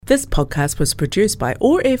This podcast was produced by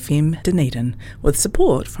OAR FM Dunedin with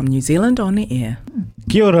support from New Zealand On Air.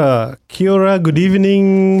 Kia ora, good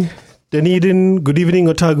evening Dunedin, good evening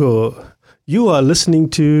Otago. You are listening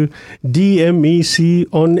to DMEC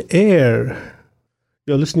On Air.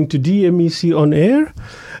 You're listening to DMEC On Air.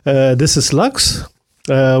 This is Lux.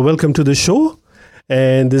 Welcome to the show.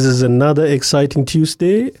 And this is another exciting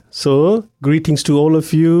Tuesday. So, greetings to all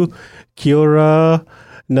of you. Kia ora,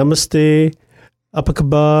 namaste, apa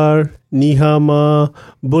khabar, nihama,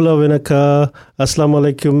 bula venaka, assalamu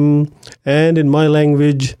alaikum, and in my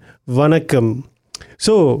language, vanakkam.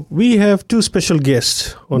 So, we have two special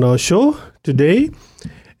guests on our show today,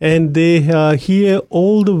 and they are here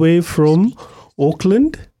all the way from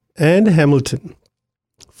Auckland and Hamilton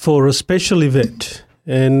for a special event.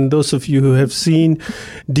 And those of you who have seen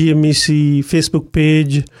DMEC Facebook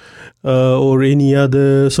page or any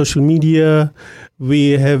other social media,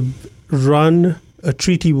 we have run a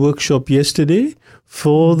treaty workshop yesterday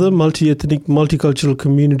for the multi-ethnic, multicultural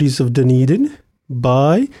communities of Dunedin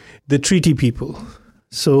by the treaty people.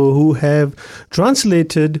 So who have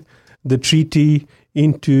translated the treaty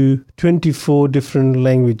into 24 different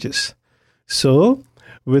languages. So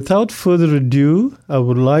without further ado, I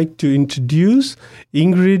would like to introduce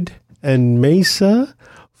Ingrid and Mesa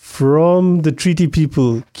from the treaty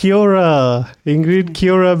people. Kia ora, Ingrid.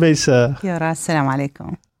 Kia ora, Mesa. Kia ora, assalamu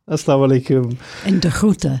alaikum. Assalamu alaikum. And de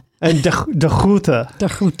groeten. And de groeten. De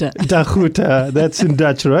groeten. De groeten. That's in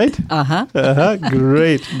Dutch, right? Uh-huh.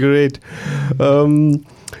 Great.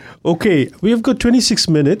 Okay, we have got 26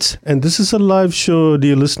 minutes, and this is a live show,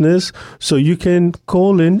 dear listeners. So you can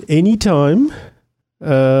call in anytime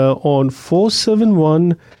on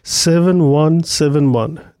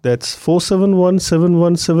 471-7171. That's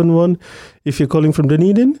 471-7171 if you're calling from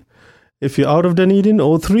Dunedin. If you're out of Dunedin,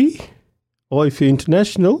 03. Or if you're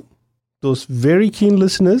international, those very keen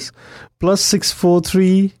listeners, plus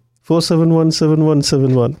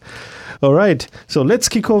 643-471-7171. All right, so let's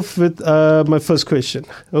kick off with my first question.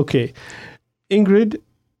 Okay, Ingrid,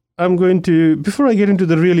 I'm going to, before I get into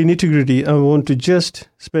the really nitty-gritty, I want to just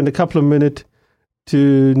spend a couple of minutes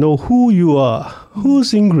to know who you are.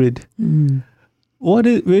 Who's Ingrid? Where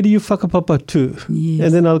do you whakapapa to? Yes.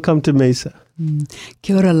 And then I'll come to Mesa.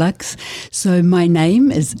 Kia ora, Lux. So my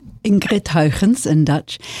name is Ingrid Huygens in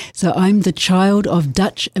Dutch. So I'm the child of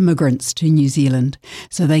Dutch immigrants to New Zealand.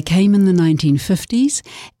 So they came in the 1950s,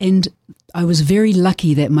 and I was very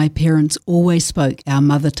lucky that my parents always spoke our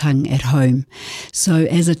mother tongue at home. So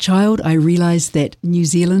as a child, I realised that New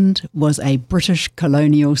Zealand was a British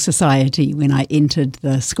colonial society when I entered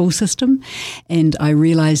the school system, and I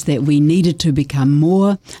realised that we needed to become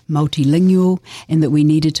more multilingual and that we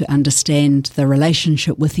needed to understand the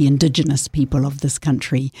relationship with the indigenous people of this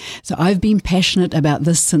country. So I've been passionate about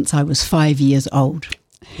this since I was 5 years old.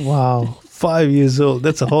 Wow, 5 years old.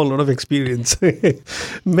 That's a whole lot of experience.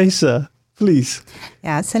 Mesa, please.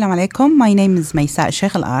 Yeah, assalamu alaikum. My name is Mesa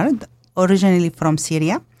Sheikh Al-Ard, originally from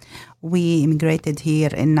Syria. We immigrated here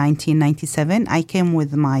in 1997. I came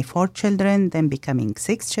with my 4 children, then becoming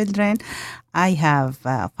 6 children. I have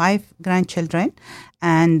 5 grandchildren,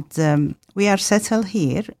 and we are settled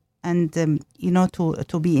here. And,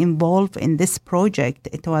 to be involved in this project,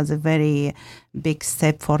 it was a very big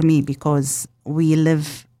step for me because we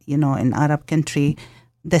live, in Arab country,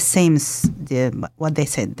 the same, what they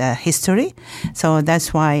said, the history. So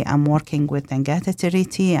that's why I'm working with Ngata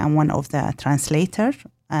Tiriti. I'm one of the translators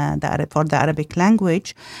for the Arabic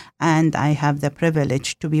language, and I have the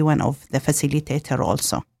privilege to be one of the facilitator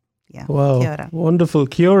also. Yeah. Wow, Kia ora. Wonderful.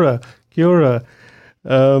 Kia ora.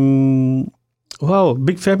 Wow,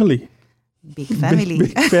 big family. Big family.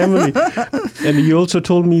 Big family. And you also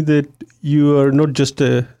told me that you are not just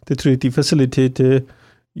the treaty facilitator,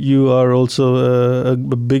 you are also a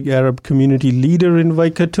big Arab community leader in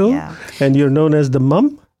Waikato, Yeah. and you're known as the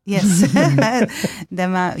mum? Yes.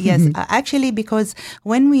 Yes. Actually, because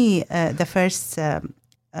when we, the first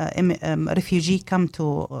refugee come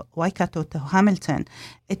to Waikato, to Hamilton,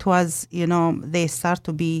 it was, they start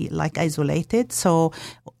to be like isolated. So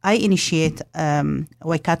I initiate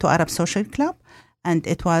Waikato Arab Social Club, and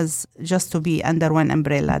it was just to be under one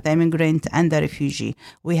umbrella, the immigrant and the refugee.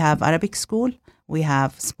 We have Arabic school, we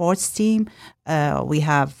have sports team, we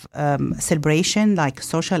have celebration like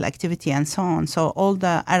social activity and so on. So all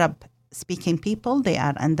the Arab speaking people, they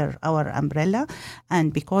are under our umbrella.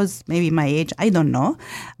 And because maybe my age, I don't know,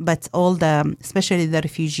 but all the, especially the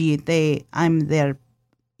refugee, I'm their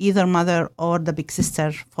either mother or the big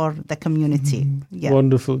sister for the community. Yeah.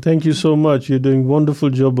 Wonderful. Thank you so much. You're doing a wonderful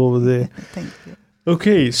job over there. Thank you.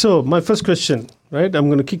 Okay, so my first question, right? I'm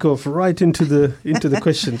going to kick off right into the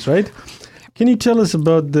questions, right? Can you tell us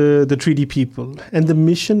about the Treaty People and the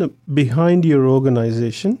mission behind your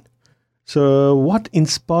organization? So what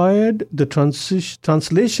inspired the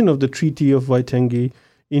translation of the Treaty of Waitangi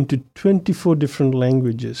into 24 different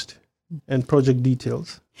languages and project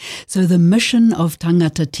details? So the mission of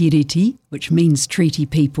Tangata Tiriti, which means treaty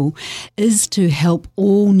people, is to help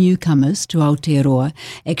all newcomers to Aotearoa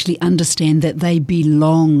actually understand that they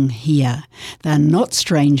belong here. They're not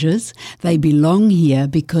strangers. They belong here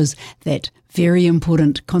because that very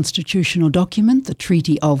important constitutional document, the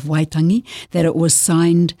Treaty of Waitangi, that it was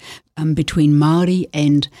signed between Māori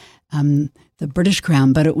and the British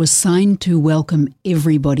Crown, but it was signed to welcome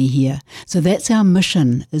everybody here. So that's our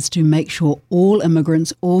mission, is to make sure all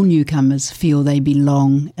immigrants, all newcomers feel they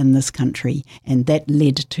belong in this country. And that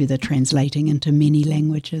led to the translating into many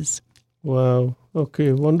languages. Wow.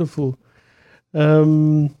 Okay, wonderful.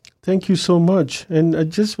 Thank you so much. And I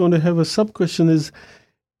just want to have a sub-question is,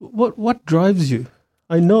 what drives you?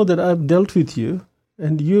 I know that I've dealt with you,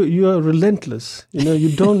 and you are relentless. You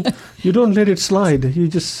don't let it slide. You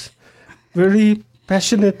just very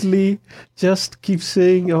passionately just keep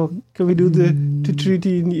saying, "Oh, can we do the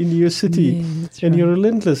treaty in your city?" Yeah, that's and right. you're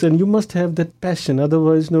relentless, and you must have that passion.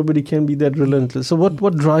 Otherwise, nobody can be that relentless. So,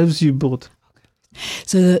 what drives you both?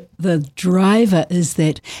 So the driver is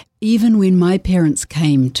that even when my parents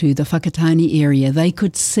came to the Whakatane area, they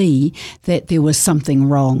could see that there was something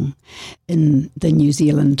wrong in the New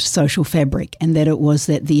Zealand social fabric, and that it was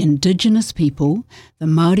that the indigenous people, the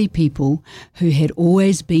Māori people who had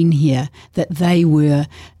always been here, that they were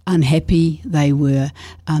unhappy, they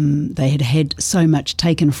had had so much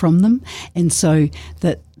taken from them, and so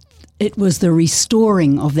that it was the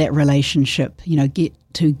restoring of that relationship,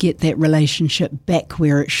 get that relationship back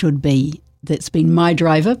where it should be. That's been my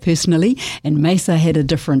driver personally, and Mesa had a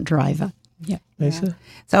different driver. Yeah. Mesa?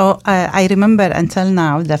 So I remember until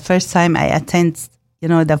now, the first time I attended,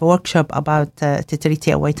 the workshop about Te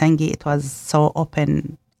Tiriti o Waitangi, it was so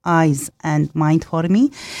open eyes and mind for me.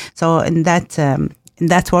 So in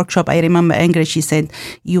that workshop, I remember Ingrid, she said,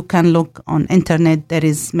 you can look on internet, there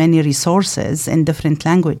is many resources in different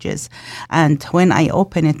languages. And when I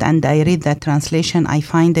open it and I read that translation, I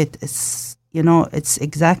find it's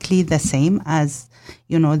exactly the same as,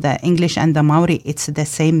 the English and the Maori. It's the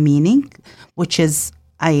same meaning, which is,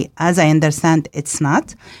 as I understand, it's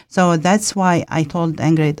not. So that's why I told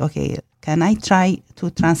Ingrid, okay, can I try to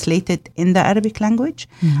translate it in the Arabic language?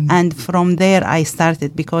 Mm-hmm. And from there I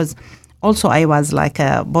started, because also I was like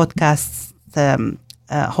a podcast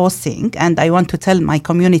hosting, and I want to tell my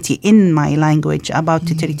community in my language about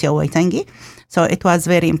Te Tiriti o Waitangi. So it was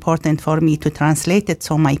very important for me to translate it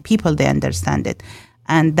so my people, they understand it.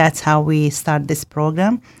 And that's how we start this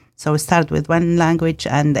program. So we start with one language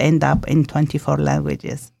and end up in 24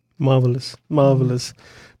 languages. Marvelous, marvelous.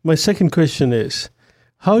 My second question is,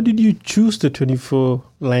 how did you choose the 24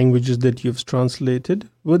 languages that you've translated?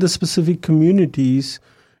 Were there specific communities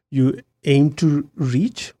you aim to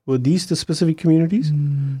reach? Were these the specific communities?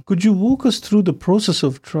 Could you walk us through the process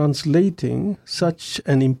of translating such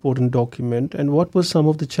an important document, and what were some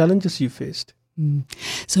of the challenges you faced?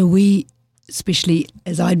 So we, especially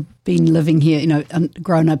as I'd been living here,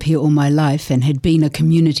 grown up here all my life and had been a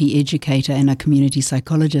community educator and a community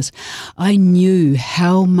psychologist, I knew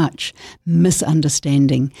how much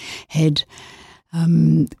misunderstanding had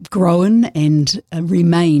grown and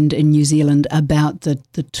remained in New Zealand about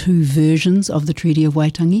the two versions of the Treaty of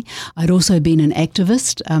Waitangi. I'd also been an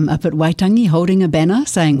activist up at Waitangi, holding a banner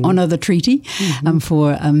saying honour the treaty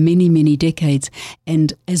for many, many decades.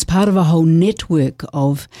 And as part of a whole network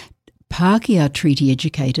of Pākehā treaty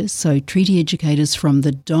educators, so treaty educators from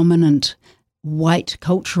the dominant white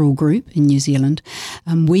cultural group in New Zealand,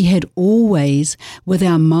 we had always, with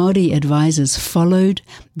our Māori advisors, followed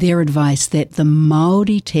their advice that the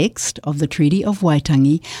Māori text of the Treaty of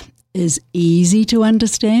Waitangi is easy to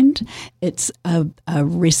understand. It's a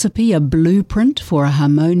recipe, a blueprint for a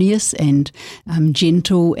harmonious and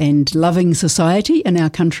gentle and loving society in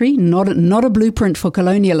our country, not a blueprint for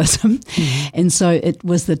colonialism. And so it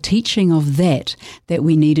was the teaching of that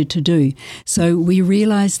we needed to do. So we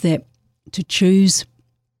realised that to choose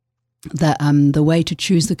the way to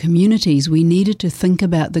choose the communities, we needed to think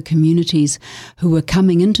about the communities who were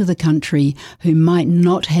coming into the country who might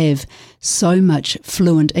not have so much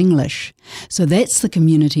fluent English. So that's the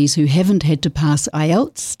communities who haven't had to pass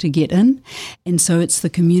IELTS to get in. And so it's the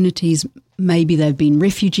communities, maybe they've been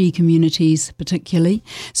refugee communities particularly.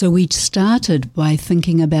 So we started by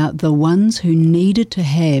thinking about the ones who needed to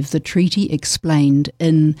have the treaty explained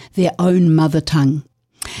in their own mother tongue.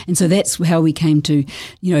 And so that's how we came to,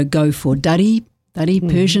 go for Dari Dari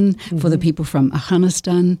Persian for the people from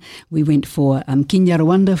Afghanistan. We went for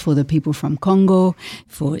Kinyarwanda for the people from Congo,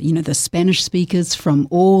 for, the Spanish speakers from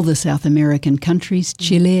all the South American countries,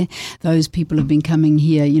 Chile. Those people have been coming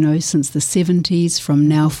here, since the 70s,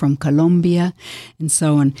 from Colombia and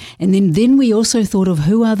so on. And then we also thought of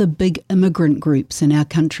who are the big immigrant groups in our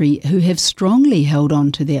country who have strongly held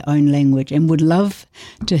on to their own language and would love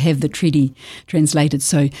to have the treaty translated.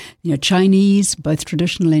 So, Chinese, both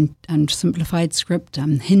traditional and simplified script,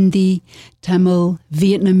 Hindi, Tamil,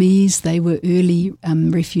 Vietnamese, they were early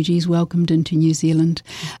refugees welcomed into New Zealand,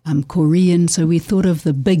 Korean, so we thought of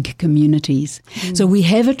the big communities. So we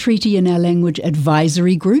have a treaty in our language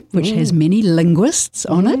advisory group, which has many linguists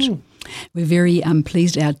on it. We're very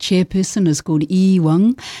pleased. Our chairperson is called Yi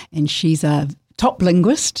Wang, and she's a top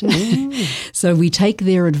linguist. So we take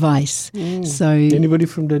their advice. So anybody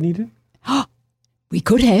from Dunedin? We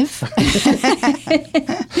could have.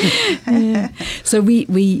 So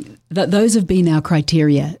those have been our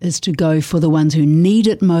criteria, is to go for the ones who need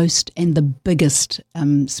it most and the biggest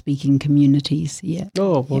speaking communities. Yeah.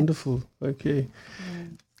 Oh, wonderful. Yeah. Okay.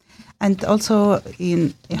 And also,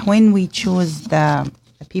 when we choose the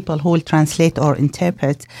people who will translate or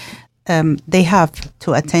interpret, they have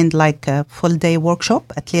to attend like a full day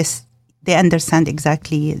workshop, at least. They understand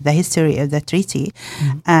exactly the history of the treaty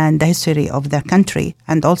and the history of their country,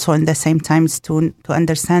 and also in the same times to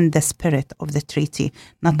understand the spirit of the treaty,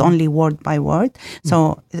 not only word by word.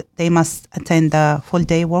 So they must attend the full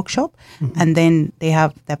day workshop, and then they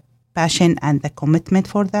have the passion and the commitment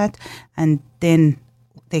for that, and then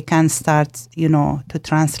they can start, to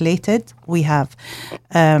translate it. We have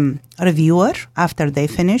a reviewer after they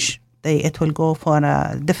finish. It will go for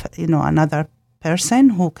another person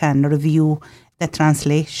who can review the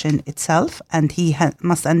translation itself, and he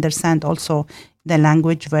must understand also the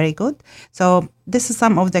language very good. So this is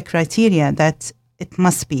some of the criteria that it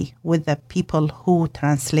must be with the people who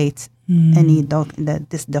translate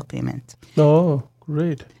this document. Oh,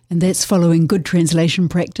 great. And that's following good translation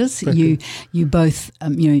practice. You both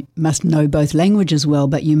must know both languages well,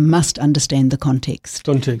 but you must understand the context.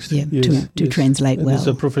 Yeah, yes, to translate well. These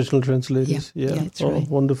are professional translators. Yeah. That's right.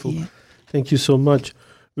 Wonderful. Yeah. Thank you so much.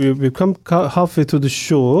 We've come halfway through the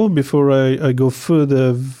show. Before I go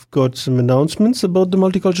further, I've got some announcements about the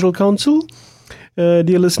Multicultural Council.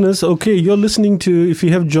 Dear listeners, okay, you're listening to, if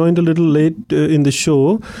you have joined a little late in the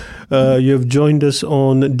show, you have joined us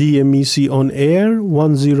on DMEC on air,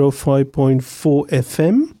 105.4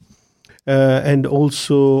 FM, and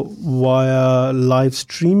also via live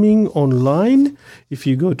streaming online. If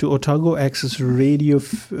you go to Otago Access Radio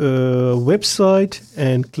website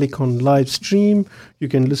and click on live stream, you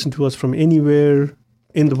can listen to us from anywhere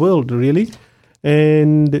in the world, really.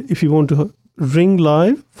 And if you want to ring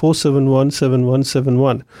live,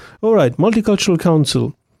 471-7171. All right, Multicultural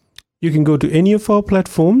Council. You can go to any of our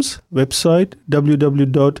platforms, website,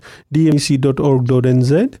 www.dmec.org.nz,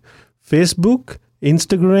 Facebook,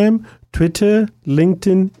 Instagram, Twitter,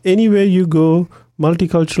 LinkedIn, anywhere you go,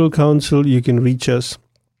 Multicultural Council, you can reach us.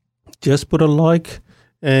 Just put a like,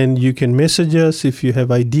 and you can message us if you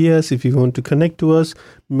have ideas, if you want to connect to us.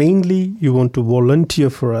 Mainly, you want to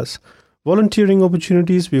volunteer for us. Volunteering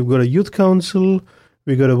opportunities, we've got a youth council,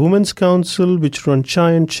 we've got a women's council, which run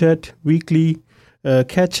chai and chat, weekly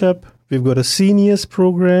catch-up. We've got a seniors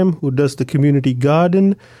program who does the community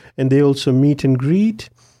garden, and they also meet and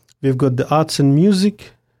greet. We've got the arts and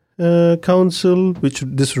music council, which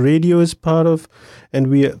this radio is part of, and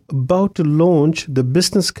we are about to launch the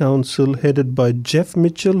business council headed by Jeff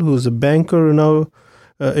Mitchell, who's a banker in our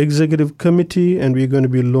executive committee, and we're going to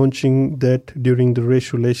be launching that during the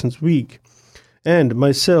Race Relations Week. And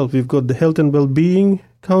myself, we've got the Health and Wellbeing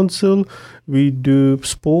Council. We do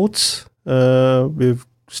sports. We've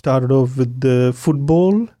started off with the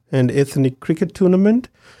football and ethnic cricket tournament.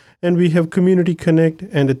 And we have Community Connect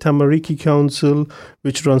and the Tamariki Council,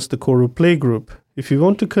 which runs the Koro Playgroup. If you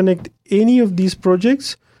want to connect any of these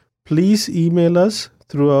projects, please email us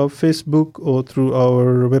through our Facebook or through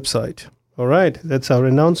our website. All right, that's our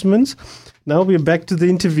announcements. Now we're back to the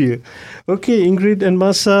interview. Okay, Ingrid and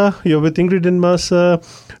Masa, you're with Ingrid and Masa,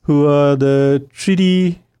 who are the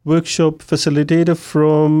Treaty Workshop Facilitator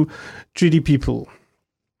from Treaty People.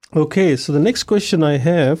 Okay, so the next question I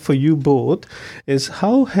have for you both is,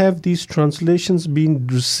 how have these translations been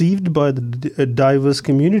received by the diverse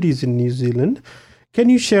communities in New Zealand? Can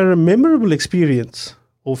you share a memorable experience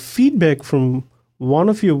or feedback from one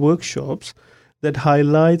of your workshops that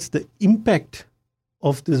highlights the impact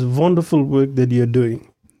of this wonderful work that you're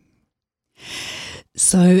doing?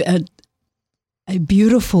 So a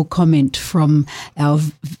beautiful comment from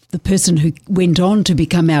the person who went on to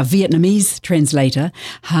become our Vietnamese translator,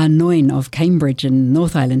 Ha Nguyen of Cambridge in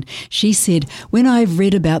North Island. She said, when I've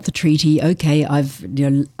read about the treaty, okay, I've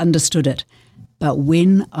understood it. But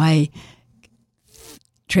when I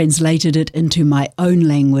translated it into my own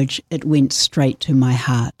language, it went straight to my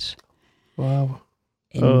heart. Wow.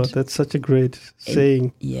 And, that's such a great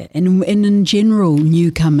saying. And in general,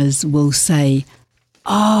 newcomers will say,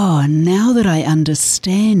 oh, now that I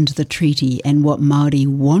understand the treaty and what Māori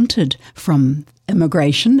wanted from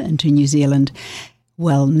immigration into New Zealand,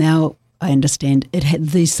 well, now I understand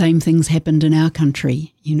these same things happened in our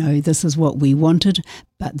country. This is what we wanted,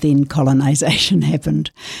 but then colonisation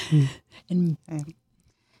happened. And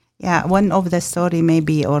one of the story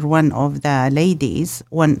maybe, or one of the ladies,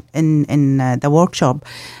 in the workshop,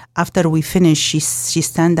 after we finished, she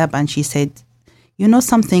stand up and she said,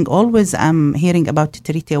 something, always I'm hearing about the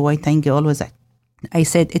Treaty of Waitangi, always I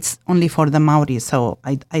said it's only for the Maori, so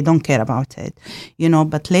I don't care about it,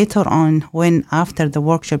 but later on, when after the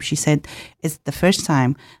workshop, she said, it's the first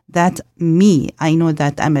time that I know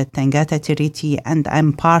that I'm a Tangata treaty and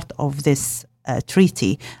I'm part of this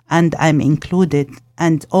treaty and I'm included,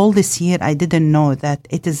 and all this year I didn't know that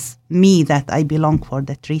it is me that I belong for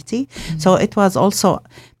the treaty. So it was also,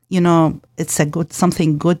 it's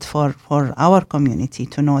something good for our community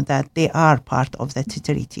to know that they are part of the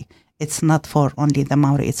treaty. It's not for only the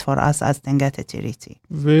Maori, it's for us as Tangata treaty.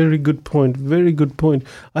 Very good point, very good point.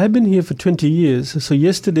 I've been here for 20 years, so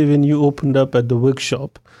yesterday when you opened up at the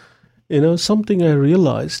workshop, something I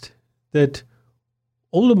realized, that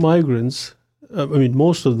all the migrants,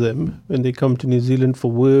 most of them, when they come to New Zealand for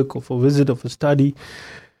work or for visit or for study,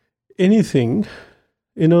 anything,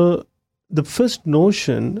 the first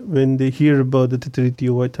notion when they hear about the Treaty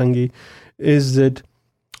of Waitangi is that,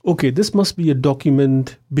 okay, this must be a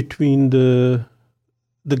document between the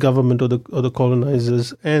government or the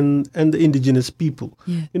colonizers and the indigenous people.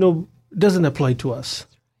 Yeah. It doesn't apply to us.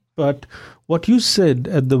 But what you said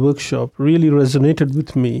at the workshop really resonated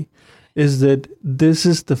with me, is that this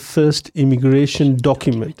is the first immigration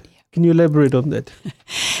document. Can you elaborate on that?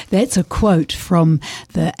 That's a quote from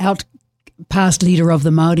the past leader of the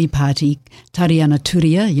Māori Party, Tariana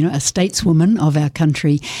Turia, a stateswoman of our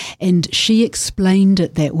country, and she explained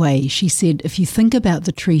it that way. She said, if you think about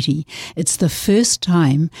the treaty, it's the first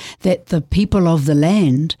time that the people of the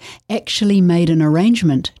land actually made an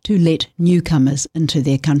arrangement to let newcomers into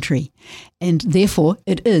their country. And therefore,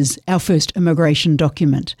 it is our first immigration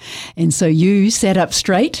document. And so you sat up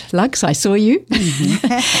straight, Lux, I saw you.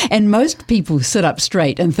 And most people sit up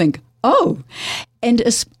straight and think, oh, and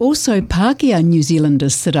also Pākehā New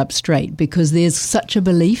Zealanders sit up straight, because there's such a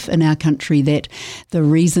belief in our country that the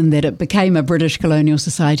reason that it became a British colonial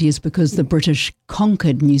society is because the British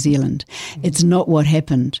conquered New Zealand. It's not what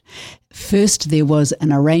happened. First, there was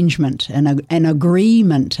an arrangement, an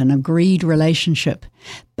agreement, an agreed relationship,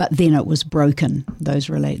 but then it was broken.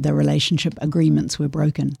 The relationship agreements were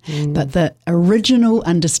broken. But the original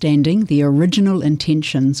understanding, the original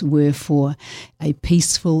intentions were for a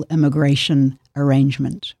peaceful immigration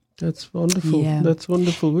arrangement. That's wonderful. Yeah. That's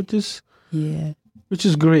wonderful. Which is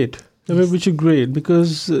great. Which is great,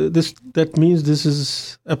 because that means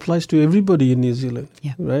this applies to everybody in New Zealand,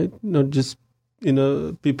 right? Not just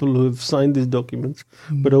people who have signed these documents,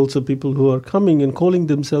 but also people who are coming and calling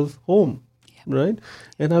themselves home, right?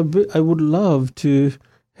 And I would love to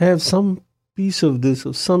have some piece of this,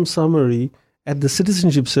 or some summary at the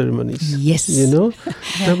citizenship ceremonies. Yes.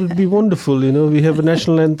 That would be wonderful. We have a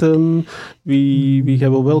national anthem, we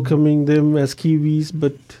have a welcoming them as Kiwis,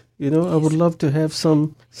 but, I would love to have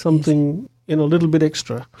something, a little bit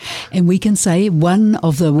extra. And we can say one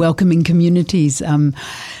of the welcoming communities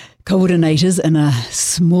coordinators in a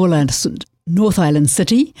smaller North Island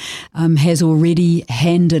city has already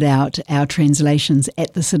handed out our translations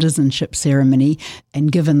at the citizenship ceremony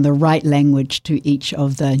and given the right language to each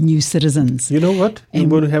of the new citizens. You know what? We're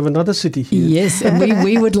going to have another city here. Yes, and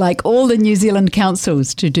we would like all the New Zealand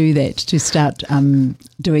councils to do that, to start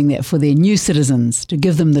doing that for their new citizens, to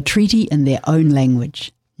give them the treaty in their own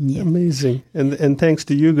language. Yeah. Amazing. And thanks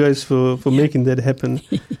to you guys for making that happen.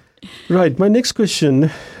 Right. My next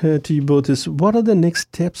question to you both is, what are the next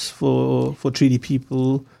steps for treaty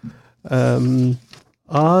people?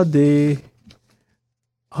 Are there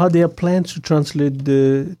plans to translate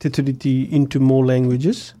the treaty into more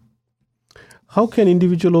languages? How can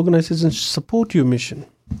individual organizations support your mission?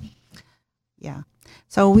 Yeah.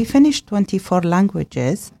 So we finished 24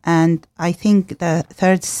 languages, and I think the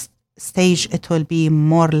third stage, it will be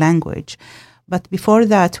more language. But before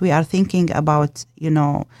that, we are thinking about,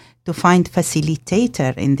 to find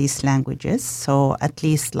facilitator in these languages. So at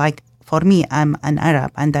least, like for me, I'm an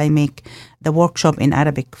Arab and I make the workshop in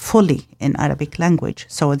Arabic, fully in Arabic language,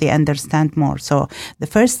 so they understand more. So the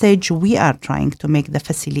first stage, we are trying to make the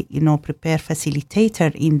prepare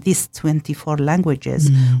facilitator in these 24 languages,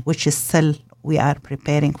 which is still, we are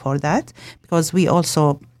preparing for that, because we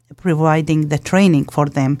also providing the training for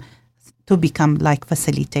them to become like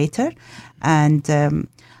facilitator. And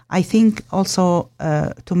I think also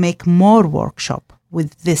to make more workshop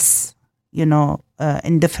with this,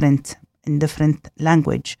 in different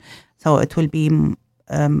language. So it will be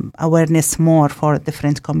awareness more for a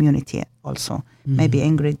different community also. Maybe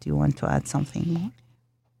Ingrid, you want to add something more?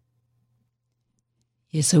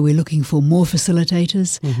 Yeah, so we're looking for more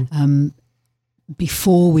facilitators.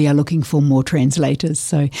 Before we are looking for more translators.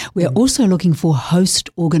 So we're also looking for host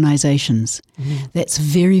organisations. That's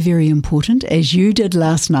very, very important, as you did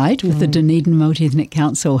last night with the Dunedin Multi-Ethnic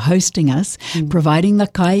Council hosting us, providing the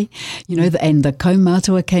kai, and the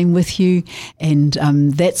kaumātua came with you, and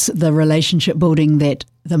that's the relationship building that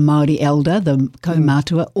the Māori elder, the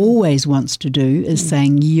kaumātua, always wants to do, is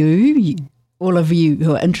saying all of you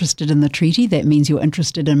who are interested in the treaty, that means you're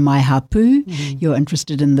interested in my hapu, you're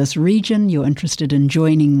interested in this region, you're interested in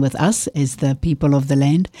joining with us as the people of the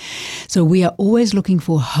land. So we are always looking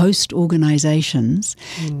for host organisations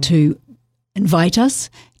to invite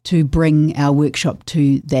us to bring our workshop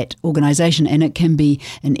to that organisation. And it can be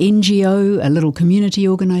an NGO, a little community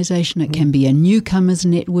organisation, it can be a newcomers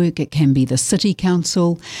network, it can be the city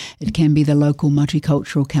council, it can be the local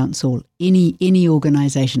multicultural council, any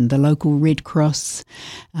organisation, the local Red Cross,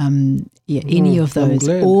 any of those,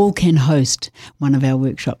 all can host one of our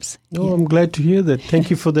workshops. I'm glad to hear that. Thank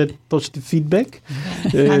you for that positive feedback.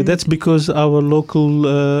 That's because our local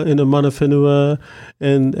mana whenua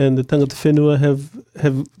and the tangata whenua have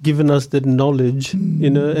given us that knowledge,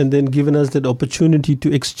 and then given us that opportunity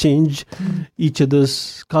to exchange each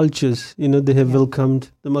other's cultures. They have welcomed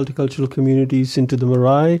the multicultural communities into the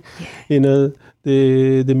marae.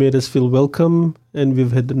 They made us feel welcome, and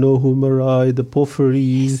we've had the Nohu Marae, the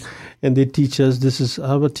Porphyries, and they teach us this is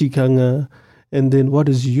our tikanga, and then what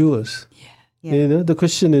is yours? The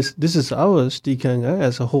question is, this is ours tikanga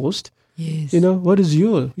as a host. Yes. What is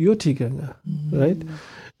your tikanga, right?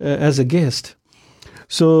 As a guest.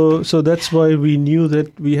 So that's why we knew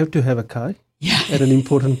that we have to have a kai at an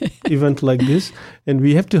important event like this, and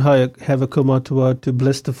we have to have a kaumātua to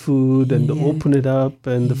bless the food and open it up,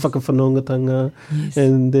 and the whakawhanongatanga,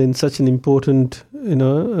 and then such an important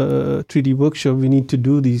treaty workshop, we need to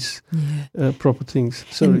do these proper things.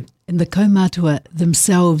 Sorry. And the kaumātua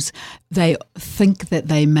themselves, they think that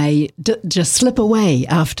they may just slip away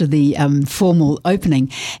after the formal opening,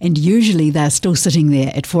 and usually they're still sitting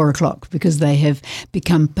there at 4:00 because they have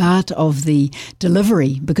become part of the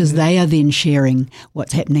delivery, because they are then sharing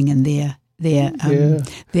what's happening in their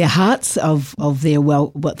hearts of their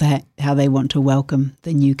how they want to welcome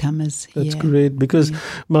the newcomers. That's great, because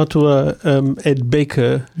Matua Ed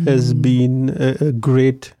Baker has been a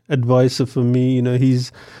great advisor for me.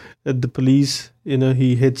 He's at the police,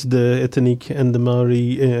 he heads the ethnic and the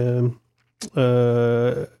Maori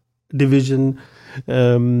division,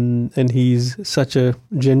 and he's such a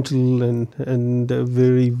gentle and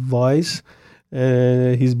very wise.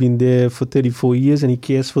 He's been there for 34 years, and he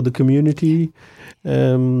cares for the community.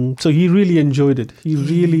 So he really enjoyed it. He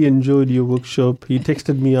really enjoyed your workshop. He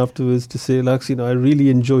texted me afterwards to say, Lux, I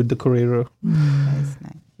really enjoyed the korero. That's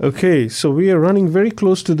nice. Okay, so we are running very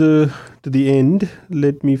close to the end.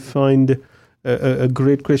 Let me find a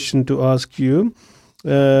great question to ask you.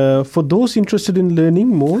 For those interested in learning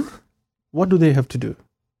more, what do they have to do?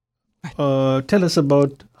 Tell us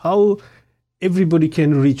about how everybody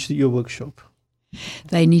can reach your workshop.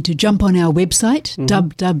 They need to jump on our website,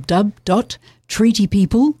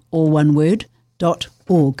 www.treatypeople, all one word,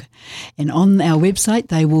 .org. And on our website,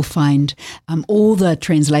 they will find all the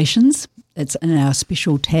translations. It's in our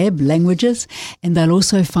special tab, languages, and they'll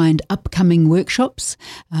also find upcoming workshops.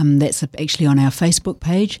 That's actually on our Facebook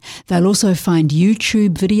page. They'll also find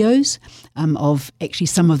YouTube videos of actually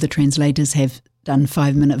some of the translators have done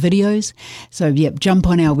 5-minute videos. So, jump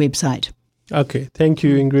on our website. Okay, thank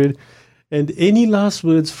you, Ingrid. And any last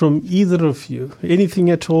words from either of you? Anything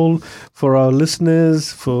at all for our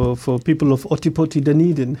listeners, for people of Otipoti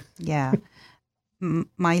Dunedin? Yeah.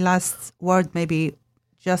 My last word maybe,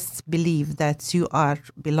 just believe that you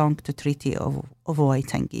belong to Treaty of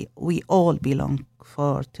Waitangi. We all belong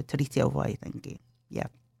to Treaty of Waitangi. Yeah.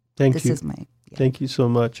 Thank you. This is my... Thank you so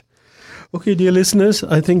much. Okay, dear listeners,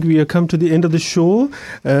 I think we have come to the end of the show.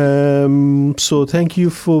 So thank you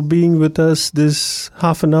for being with us this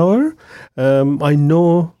half an hour. I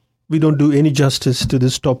know we don't do any justice to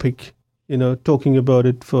this topic, talking about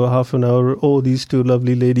it for half an hour. Oh, these two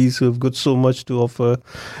lovely ladies who have got so much to offer.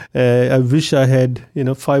 I wish I had,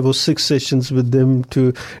 5 or 6 sessions with them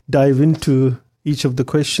to dive into each of the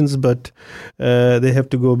questions, but they have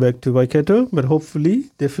to go back to Waikato. But hopefully,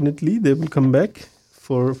 definitely, they will come back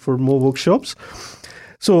for more workshops.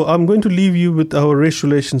 So I'm going to leave you with our Race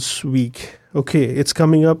Relations Week. Okay, it's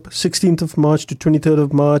coming up 16th of March to 23rd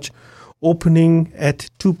of March, opening at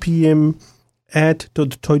 2 p.m. at the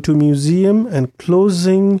Toitu Museum and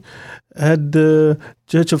closing at the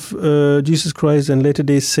Church of Jesus Christ and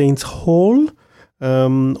Latter-day Saints Hall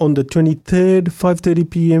on the 23rd, 5:30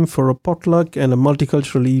 p.m. for a potluck and a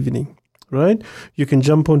multicultural evening. Right? You can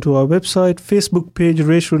jump onto our website, Facebook page,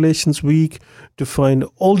 Race Relations Week, to find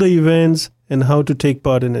all the events and how to take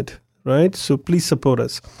part in it. Right? So please support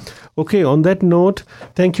us. Okay, on that note,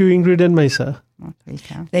 thank you, Ingrid and Maisa.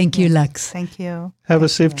 Thank you, Lux. Thank you. Have a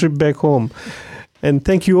safe trip back home. And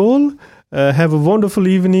thank you all. Have a wonderful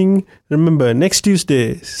evening. Remember, next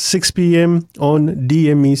Tuesday, 6 p.m. on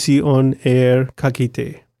DMEC On Air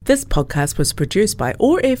Kakite. This podcast was produced by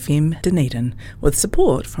OAR FM Dunedin with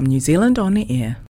support from New Zealand On the Air.